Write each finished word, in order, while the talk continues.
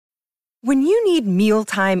When you need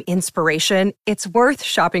mealtime inspiration, it's worth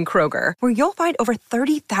shopping Kroger, where you'll find over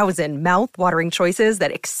 30,000 mouth-watering choices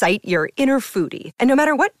that excite your inner foodie. And no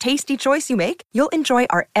matter what tasty choice you make, you'll enjoy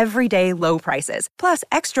our everyday low prices, plus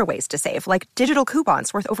extra ways to save, like digital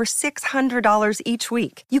coupons worth over $600 each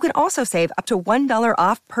week. You can also save up to $1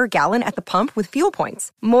 off per gallon at the pump with fuel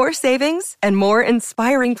points. More savings and more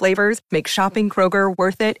inspiring flavors make shopping Kroger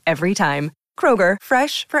worth it every time. Kroger,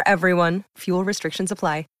 fresh for everyone. Fuel restrictions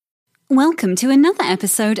apply. Welcome to another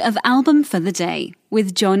episode of Album for the Day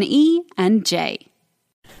with John E. and Jay.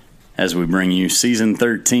 As we bring you Season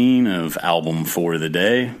 13 of Album for the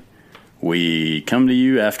Day, we come to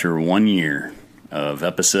you after 1 year of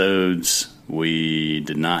episodes. We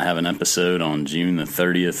did not have an episode on June the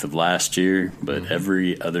 30th of last year, but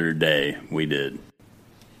every other day we did.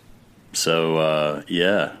 So,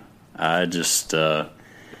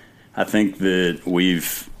 I think that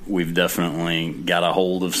we've definitely got a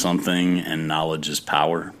hold of something, and knowledge is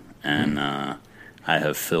power, and I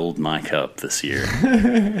have filled my cup this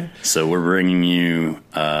year. So we're bringing you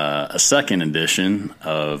a second edition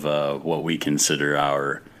of what we consider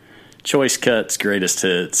our choice cuts, greatest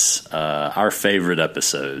hits, our favorite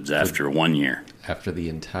episodes after 1 year. After the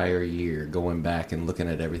entire year, going back and looking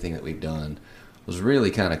at everything that we've done was really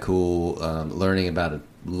kind of cool, learning about a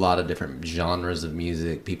lot of different genres of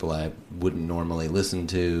music, people I wouldn't normally listen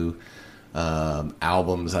to,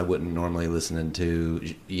 albums I wouldn't normally listen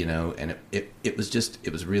to, you know, and it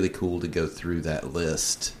was really cool to go through that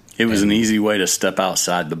list. It was an easy way to step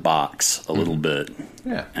outside the box a little bit.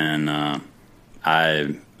 Yeah. And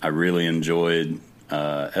I really enjoyed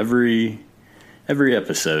every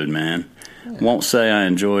episode, man. Yeah. Won't say I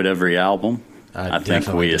enjoyed every album. I think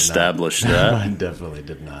we established that. I definitely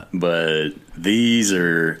did not. But these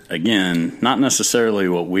are, again, not necessarily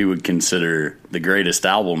what we would consider the greatest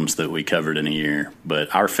albums that we covered in a year,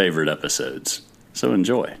 but our favorite episodes. So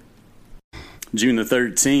enjoy. June the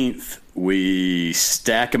 13th, we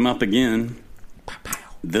stack them up again.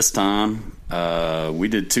 This time, we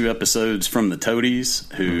did 2 episodes from the Toadies,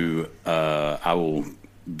 who I will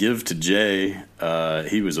give to Jay.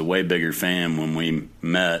 He was a way bigger fan when we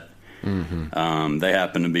met. Mm-hmm. They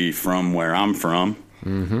happen to be from where I'm from.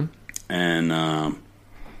 Mm-hmm. And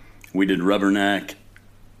we did Rubberneck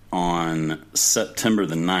on September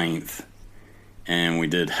the 9th, and we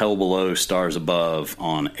did Hell Below, Stars Above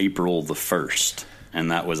on April the 1st, and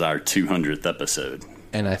that was our 200th episode.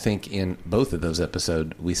 And I think in both of those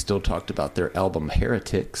episodes, we still talked about their album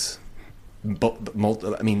Heretics.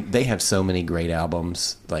 I mean, they have so many great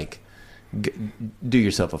albums, like... do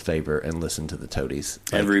yourself a favor and listen to the Toadies.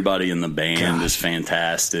 Like, everybody in the band is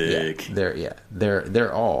fantastic. Yeah,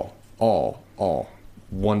 they're all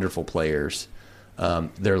wonderful players.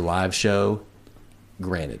 Their live show,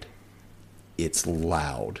 granted, it's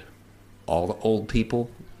loud. All the old people,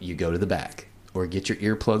 you go to the back or get your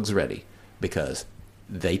earplugs ready because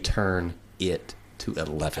they turn it to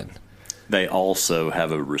 11. They also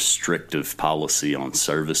have a restrictive policy on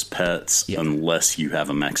service pets unless you have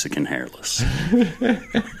a Mexican hairless.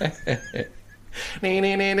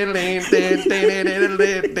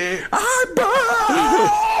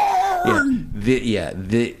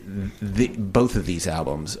 Both of these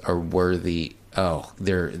albums are worthy. Oh,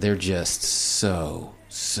 they're just so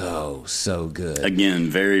good. Again,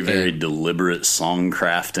 very deliberate song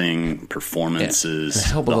crafting, performances.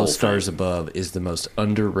 Yeah. Hell Below, Stars Above is the most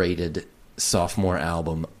underrated sophomore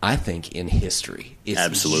album, I think, in history.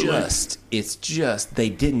 Absolutely. It's just they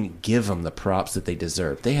didn't give them the props that they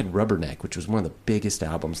deserved. They had Rubberneck, which was one of the biggest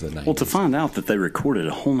albums of the 90s. Well, to find out that they recorded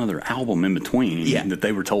a whole other album in between, that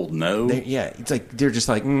they were told no. It's like they're just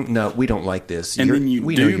like, no, we don't like this. And then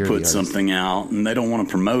you do put something out, and they don't want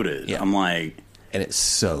to promote it. Yeah. I'm like... And it's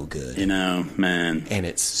so good. You know, man. And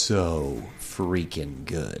it's so freaking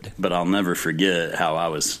good. But I'll never forget how I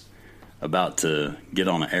was about to get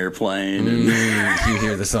on an airplane. And you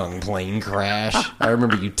hear the song Plane Crash. I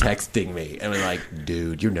remember you texting me. And I'm like,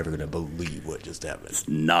 dude, you're never going to believe what just happened. It's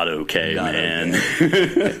not okay, man.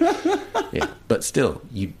 Okay. Yeah, but still,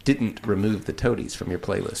 you didn't remove the Toadies from your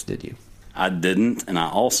playlist, did you? I didn't, and I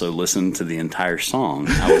also listened to the entire song.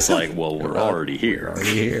 I was like, well, we're already here.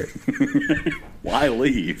 Why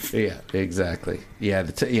leave? Yeah, exactly. Yeah,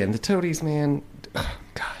 and the Toadies, man, oh,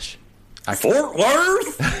 gosh. Fort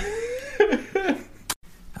Worth!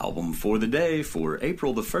 Album for the Day for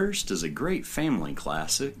April the 1st is a great family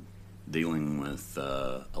classic, dealing with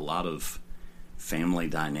a lot of family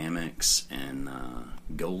dynamics and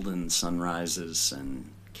golden sunrises and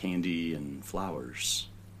candy and flowers.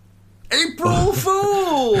 April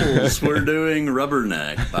Fools! We're doing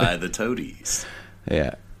Rubberneck by the Toadies.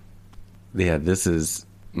 Yeah. Yeah, this is,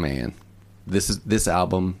 man, This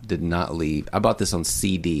album did not leave. I bought this on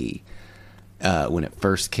CD when it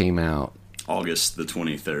first came out. August the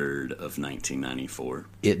 23rd of 1994.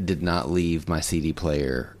 It did not leave my CD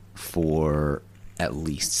player for at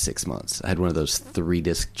least 6 months. I had one of those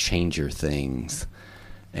 3-disc changer things,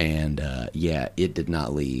 and it did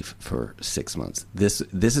not leave for 6 months. This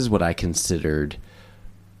is what I considered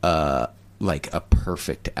like a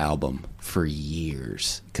perfect album for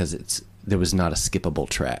years, because there was not a skippable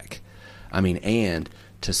track. I mean, and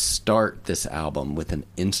to start this album with an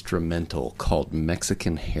instrumental called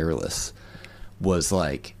Mexican Hairless was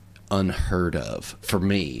like unheard of for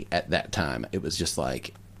me at that time. It was just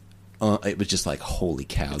like holy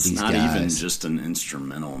cow, it's these not guys. even just an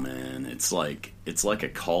instrumental, man. It's like a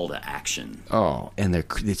call to action. Oh, and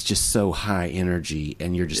it's just so high energy,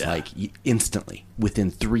 and you're just like instantly within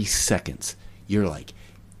 3 seconds you're like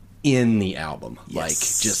in the album. Yes. Like,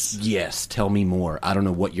 just yes, tell me more. I don't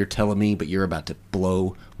know what you're telling me, but you're about to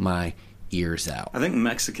blow my ears out. I think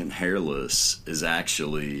Mexican Hairless is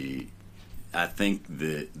actually, I think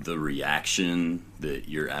that the reaction that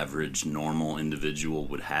your average normal individual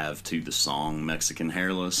would have to the song Mexican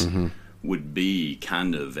Hairless would be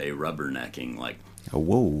kind of a rubbernecking, like, oh,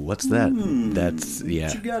 whoa, what's that? That's, yeah.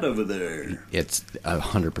 What you got over there? It's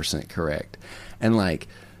 100% correct. And like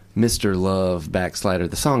Mr. Love, Backslider,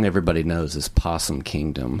 the song everybody knows is Possum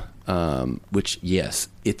Kingdom, which, yes,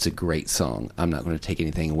 it's a great song. I'm not going to take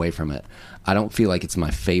anything away from it. I don't feel like it's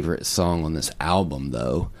my favorite song on this album,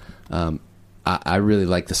 though. I really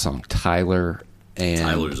like the song Tyler. And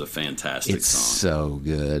Tyler's a fantastic it's song. So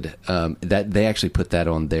good. That they actually put that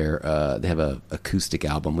on their. They have a acoustic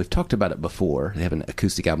album. We've talked about it before. They have an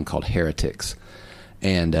acoustic album called Heretics,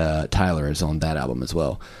 and Tyler is on that album as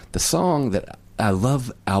well. The song that I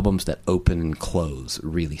love, albums that open and close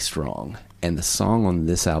really strong, and the song on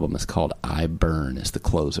this album is called "I Burn" is the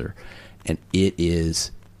closer, and it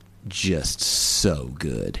is just so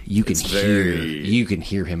good. You can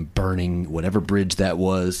hear him burning whatever bridge that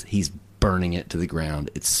was. He's burning it to the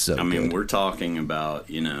ground. It's so good. I mean, we're talking about,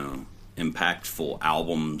 impactful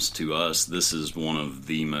albums to us. This is one of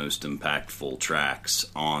the most impactful tracks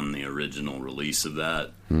on the original release of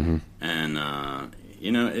that. Mm-hmm. And,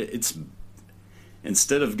 it's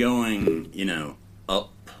instead of going,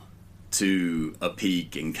 up to a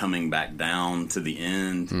peak and coming back down to the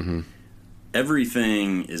end,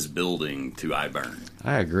 everything is building to I Burn.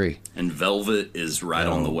 I agree. And Velvet is right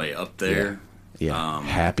on the way up there. Yeah.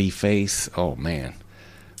 Happy Face. Oh, man.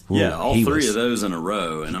 Ooh, yeah, all three of those in a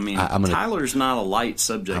row. And, I mean, Tyler's not a light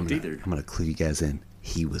subject either. I'm going to clue you guys in.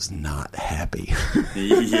 He was not happy.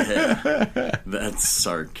 Yeah. That's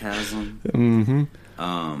sarcasm.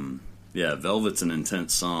 Mm-hmm. Yeah, Velvet's an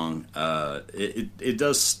intense song. It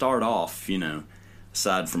does start off,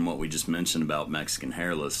 aside from what we just mentioned about Mexican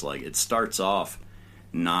Hairless, like, it starts off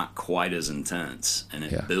not quite as intense, and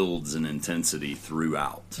it builds an intensity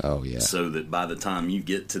throughout. Oh, yeah. So that by the time you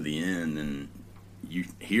get to the end and you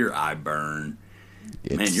hear I Burn,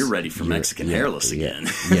 man, you're ready for Mexican Hairless again.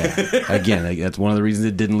 Yeah. Again, that's one of the reasons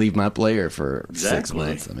it didn't leave my player for 6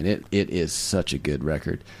 months. I mean, it is such a good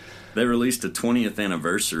record. They released a 20th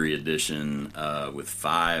anniversary edition with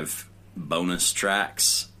 5 bonus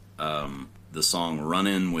tracks. The song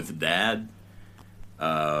Runnin' with Dad,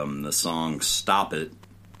 the song Stop It,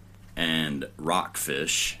 and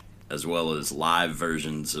Rockfish, as well as live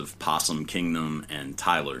versions of Possum Kingdom and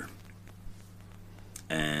Tyler.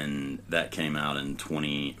 And that came out in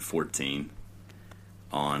 2014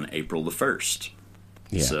 on April the 1st.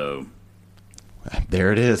 Yeah. So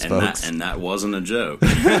there it is, folks. And that wasn't a joke.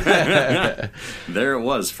 There it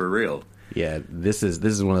was, for real. Yeah, this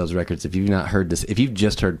is one of those records. If you've not heard this, if you've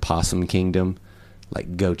just heard Possum Kingdom,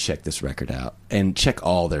 like, go check this record out and check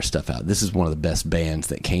all their stuff out. This is one of the best bands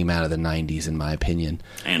that came out of the 90s, in my opinion.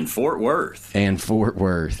 And Fort Worth. And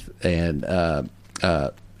Vaden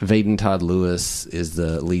Todd Lewis is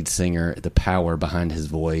the lead singer. The power behind his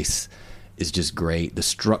voice is just great. The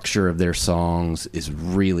structure of their songs is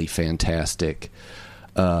really fantastic.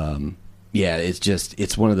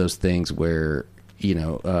 It's one of those things where,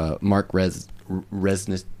 Mark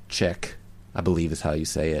Resnicek, I believe is how you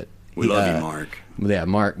say it. We love you, Mark. Yeah,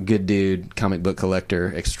 Mark, good dude, comic book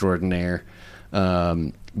collector extraordinaire.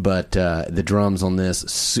 But the drums on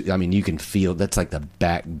this, I mean, you can feel that's like the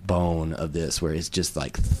backbone of this, where it's just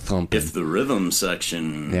like thumping. If the rhythm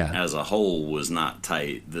section as a whole was not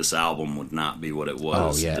tight, this album would not be what it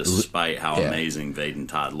was, despite how amazing Vaden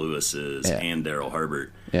Todd Lewis is and Daryl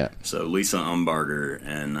Herbert. Yeah. So Lisa Umbarger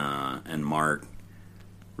and Mark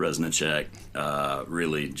Resnicek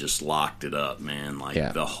really just locked it up, man.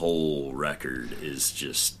 Like, the whole record is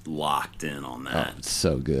just locked in on that. Oh, it's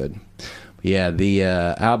so good. Yeah, the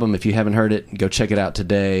album, if you haven't heard it, go check it out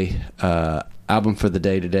today. Album for the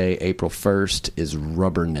day today, April 1st, is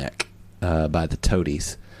Rubberneck by the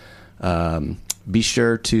Toadies. Be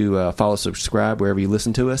sure to follow, subscribe wherever you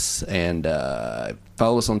listen to us, and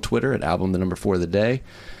follow us on Twitter at album4 of the day.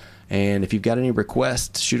 And if you've got any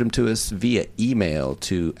requests, shoot them to us via email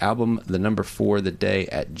to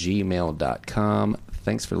album4theday@gmail.com.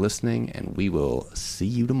 Thanks for listening, and we will see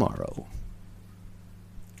you tomorrow.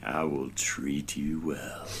 I will treat you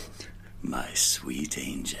well, my sweet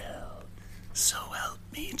angel. So help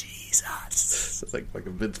me, Jesus. It's like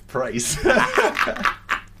fucking Vince Price.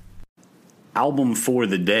 Album for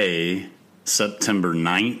the day, September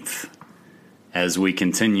 9th, as we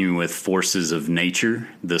continue with Forces of Nature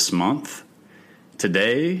this month.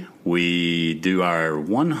 Today, we do our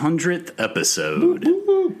 100th episode.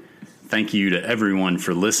 Thank you to everyone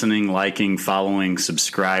for listening, liking, following,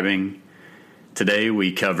 subscribing. Today,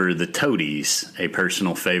 we cover the Toadies, a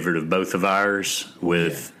personal favorite of both of ours,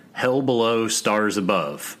 with Hell Below, Stars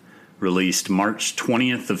Above, released March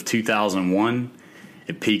 20th of 2001.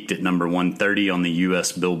 It peaked at number 130 on the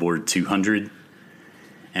U.S. Billboard 200,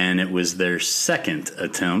 and it was their second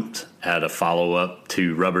attempt at a follow-up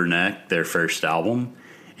to Rubberneck, their first album.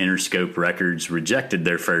 Interscope Records rejected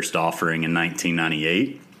their first offering in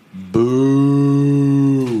 1998.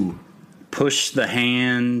 Boo! Push the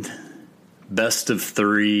Hand, Best of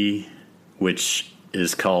Three, which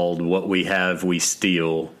is called What We Have, We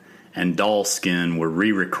Steal, and Doll Skin were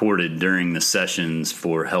re-recorded during the sessions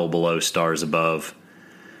for Hell Below, Stars Above,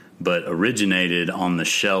 but originated on the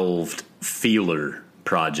shelved Feeler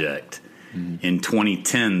project. In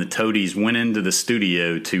 2010, the Toadies went into the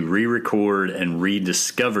studio to re-record and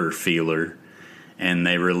rediscover Feeler, and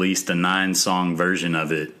they released a 9-song version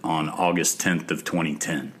of it on August 10th of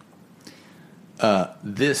 2010.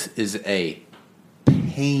 This is a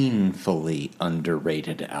painfully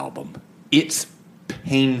underrated album. It's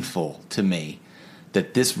painful to me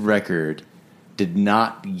that this record did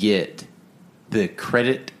not get the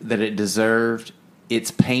credit that it deserved. It's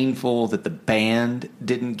painful that the band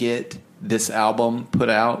didn't get this album put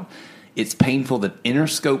out. It's painful that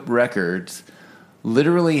Interscope Records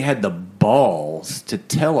literally had the balls to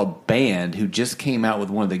tell a band who just came out with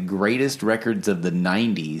one of the greatest records of the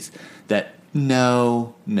 90s that,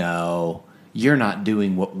 no, you're not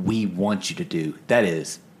doing what we want you to do. That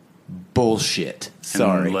is bullshit.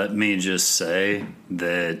 Sorry. And let me just say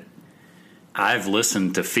that I've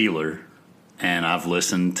listened to Feeler, and I've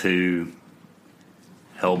listened to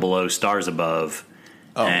Hell Below, Stars Above,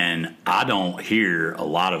 and I don't hear a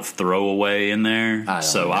lot of throwaway in there,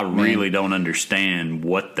 I really don't understand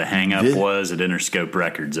what the hang-up was at Interscope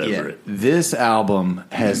Records over it. This album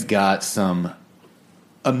has got some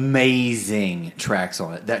amazing tracks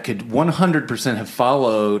on it that could 100% have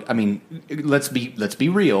followed. I mean, let's be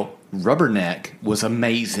real. Rubberneck was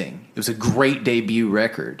amazing. It was a great debut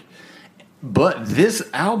record. But this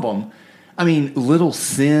album, I mean, Little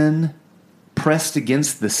Sin, Pressed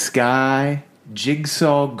Against the Sky,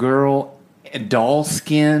 Jigsaw Girl, and Doll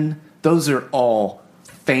Skin, those are all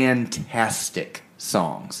fantastic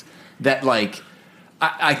songs that, like,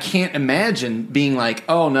 I can't imagine being like,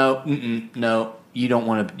 oh no, no, you don't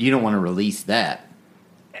want to release that.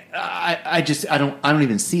 I don't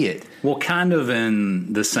even see it. Well, kind of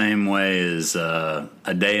in the same way as A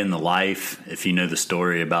Day in the Life, if you know the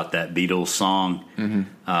story about that Beatles song.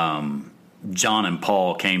 John and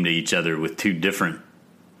Paul came to each other with two different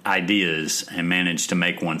ideas and managed to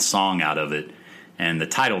make one song out of it. And the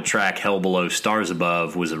title track, Hell Below, Stars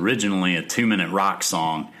Above, was originally a 2-minute rock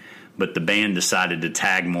song, but the band decided to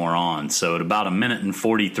tag more on. So at about 1 minute and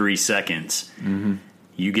 43 seconds,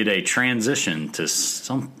 you get a transition to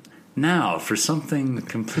for something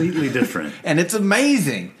completely different. And it's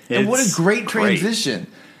amazing. And what a great transition.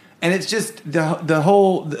 And it's just the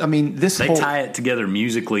whole, I mean, they tie it together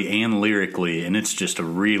musically and lyrically, and it's just a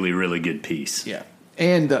really, really good piece. Yeah.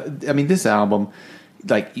 And, I mean, this album,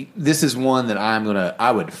 like, this is one that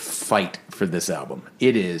I would fight for this album.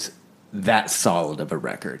 It is that solid of a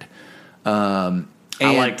record. I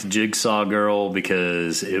liked Jigsaw Girl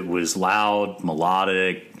because it was loud,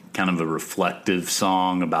 melodic, kind of a reflective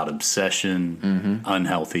song about obsession,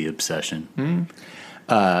 unhealthy obsession.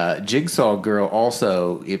 Jigsaw Girl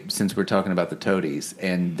also, since we're talking about the Toadies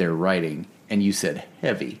and their writing, and you said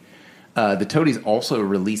heavy, the Toadies also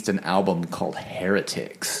released an album called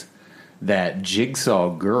Heretics that Jigsaw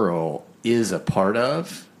Girl is a part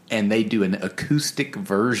of, and they do an acoustic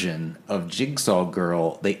version of Jigsaw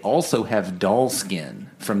Girl. They also have Doll Skin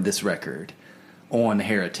from this record on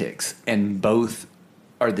Heretics, and both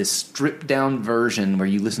are this stripped-down version where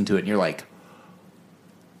you listen to it and you're like,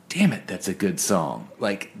 damn it, that's a good song.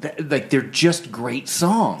 Like they're just great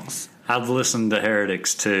songs. I've listened to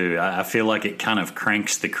Heretics too. I feel like it kind of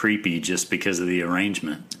cranks the creepy just because of the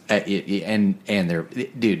arrangement. And they're,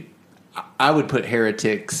 dude, I would put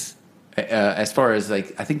Heretics as far as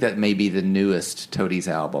like, I think that may be the newest Toadies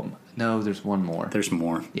album. No, there's one more. There's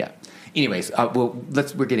more. Yeah. Anyways,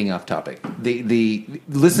 we're getting off topic. The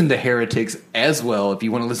listen to Heretics as well. If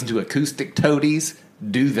you want to listen to acoustic Toadies,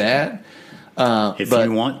 do that. If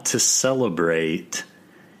you want to celebrate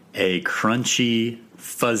a crunchy,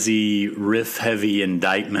 fuzzy, riff-heavy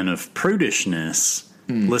indictment of prudishness,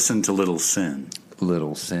 listen to Little Sin.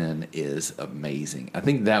 Little Sin is amazing. I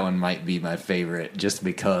think that one might be my favorite just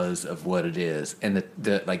because of what it is. And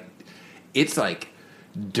the like, it's like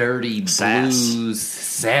dirty blues,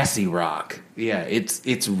 sassy rock. Yeah,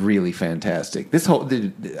 it's really fantastic. This whole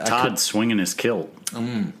Todd swinging his kilt.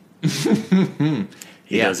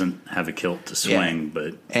 He doesn't have a kilt to swing,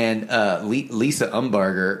 but and Lisa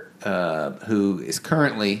Umbarger, who is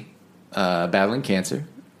currently battling cancer.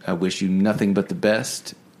 I wish you nothing but the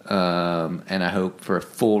best, and I hope for a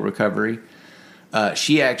full recovery.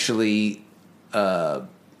 She actually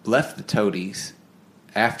left the Toadies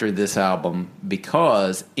after this album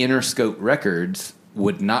because Interscope Records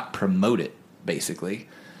would not promote it, basically.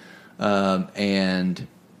 And,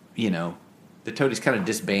 you know, the Toadies kind of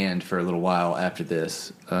disbanded for a little while after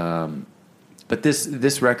this. But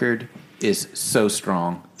this record is so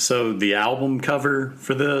strong. So the album cover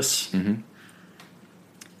for this,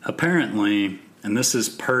 apparently, and this is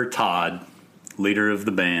per Todd, leader of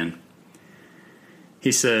the band,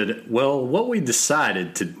 he said, well, what we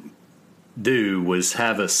decided to do was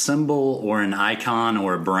have a symbol or an icon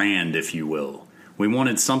or a brand, if you will. We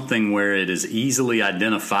wanted something where it is easily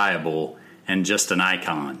identifiable and just an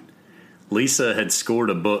icon. Lisa had scored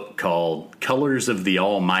a book called Colors of the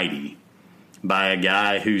Almighty by a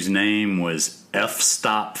guy whose name was F.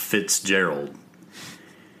 Stop Fitzgerald.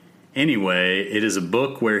 Anyway, it is a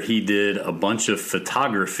book where he did a bunch of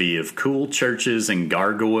photography of cool churches and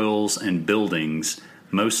gargoyles and buildings,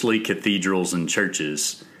 mostly cathedrals and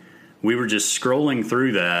churches. We were just scrolling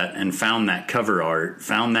through that and found that cover art,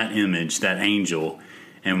 found that image, that angel,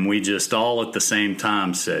 and we just all at the same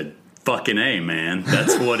time said, fucking A, man,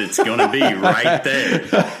 that's what it's going to be right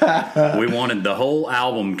there. We wanted the whole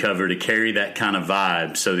album cover to carry that kind of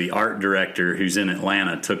vibe, so the art director who's in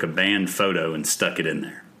Atlanta took a band photo and stuck it in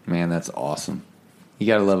there. Man, that's awesome. You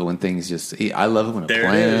got to love it when things just... I love it when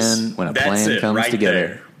a plan comes right together.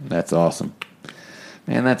 There. That's awesome.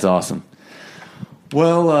 Man, that's awesome.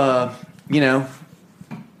 Well, you know,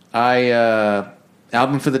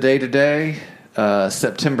 album for the day today,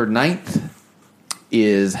 September 9th,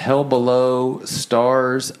 is Hell Below,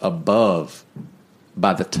 Stars Above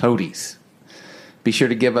by the Toadies. Be sure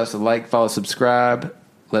to give us a like, follow, subscribe.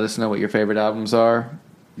 Let us know what your favorite albums are.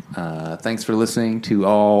 Thanks for listening to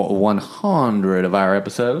all 100 of our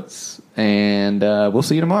episodes, and we'll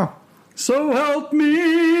see you tomorrow. So help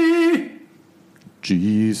me,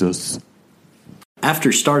 Jesus.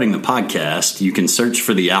 After starting the podcast, you can search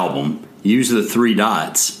for the album, use the 3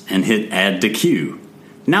 dots, and hit Add to Queue.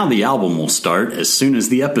 Now the album will start as soon as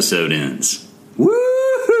the episode ends.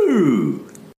 Woohoo!